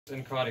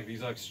and cardiac,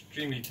 these are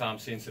extremely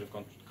time-sensitive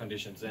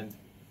conditions, and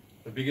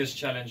the biggest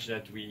challenge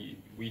that we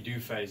do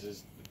face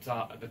is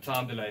the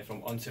time delay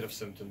from onset of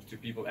symptoms to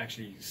people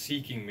actually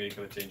seeking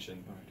medical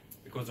attention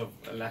because of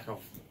a lack of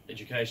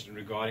education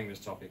regarding this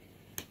topic.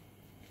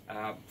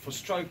 For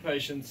stroke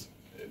patients,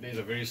 there's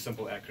a very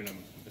simple acronym.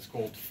 It's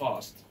called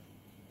FAST.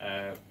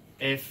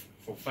 F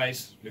for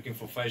face, looking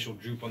for facial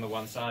droop on the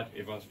one side.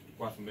 Everyone's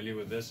quite familiar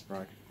with this.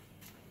 Right.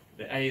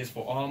 The A is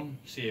for arm.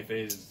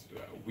 CFA is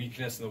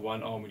weakness in the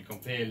one arm when you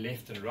compare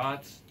left and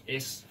right.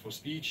 S for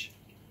speech.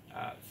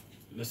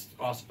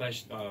 Ask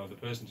the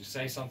person to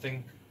say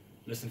something.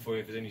 Listen for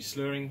if there's any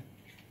slurring.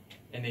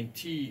 And then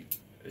T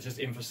is just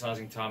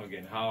emphasizing time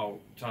again, how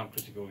time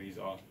critical these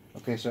are.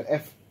 Okay, so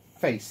F,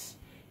 face.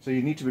 So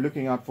you need to be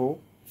looking out for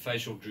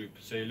facial droop.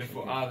 So you look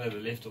for either the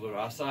left or the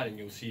right side, and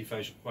you'll see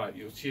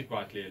you'll see it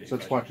quite clearly. So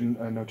it's quite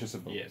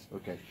noticeable. Yes.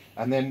 Okay.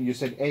 And then you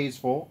said A is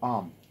for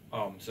arm.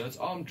 Arm. So it's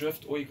arm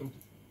drift, or you can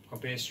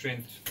compare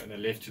strength from the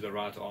left to the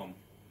right arm.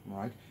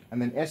 Right.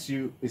 And then S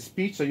is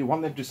speech. So you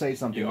want them to say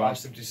something. You like,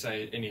 ask them to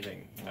say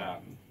anything.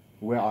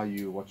 Where are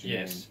you? What's your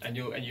name? Yes, and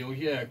you'll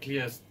hear a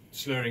clear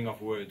slurring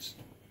of words.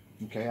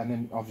 Okay, and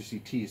then obviously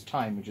T is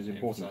time, which is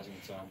important.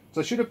 Time.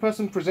 So should a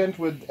person present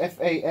with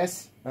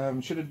FAS,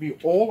 should it be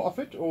all of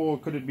it, or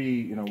could it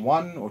be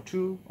one or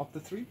two of the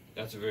three?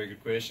 That's a very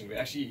good question.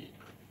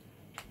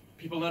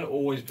 People don't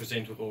always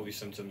present with all these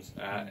symptoms.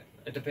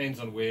 It depends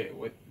on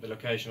what the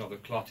location of the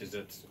clot is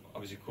that's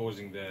obviously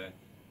causing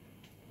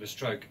the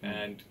stroke,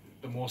 and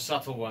the more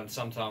subtle ones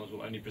sometimes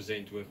will only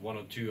present with one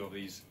or two of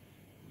these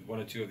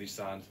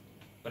signs.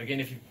 But again,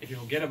 if you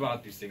forget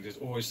about these things, there's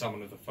always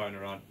someone with a phone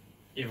around.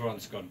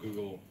 Everyone's got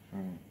Google,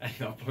 and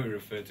I'll probably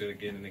refer to it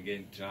again and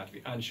again tonight. To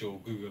be unsure,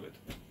 Google it.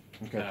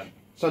 Okay.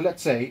 So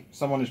let's say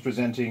someone is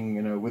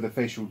presenting, with a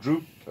facial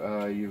droop.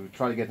 You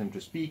try to get them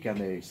to speak, and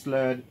they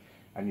slurred,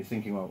 and you're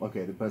thinking, well,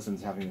 okay, the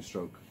person's having a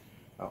stroke.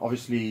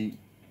 Obviously,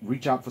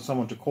 reach out for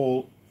someone to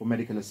call for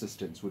medical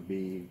assistance would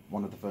be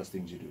one of the first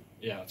things you do.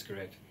 Yeah, that's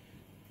correct.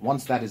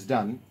 Once that is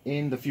done,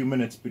 in the few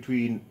minutes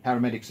between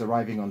paramedics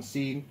arriving on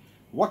scene,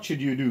 what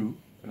should you do?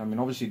 And I mean,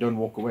 obviously, don't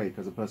walk away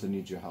because the person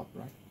needs your help,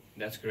 right?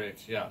 That's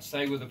correct, yeah.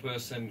 Stay with the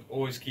person,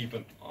 always keep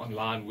it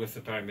online with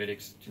the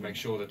paramedics to make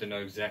sure that they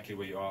know exactly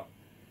where you are.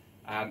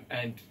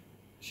 And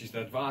she's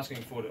the advice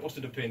going forward, it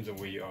also depends on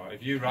where you are.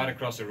 If you're right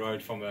across the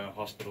road from a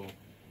hospital,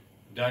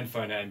 don't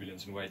phone an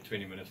ambulance and wait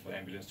 20 minutes for the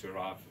ambulance to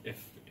arrive,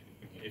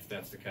 if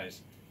that's the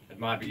case. It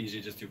might be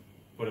easier just to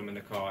put them in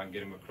the car and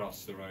get them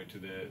across the road to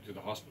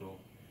the hospital.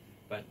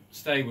 But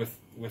stay with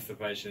the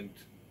patient,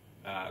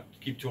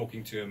 keep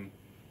talking to him,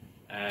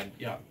 and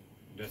yeah,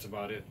 that's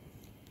about it.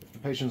 If the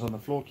patient's on the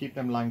floor, keep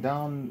them lying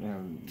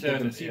down, get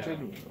them seated.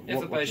 Yeah.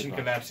 If the patient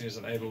collapses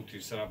and is unable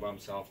to sit up by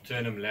himself,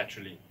 turn him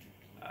laterally.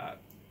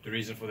 The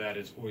reason for that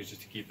is always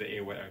just to keep the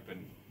airway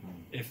open.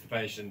 If the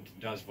patient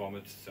does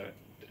vomit, so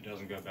it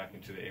doesn't go back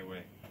into the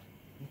airway.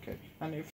 Okay. And if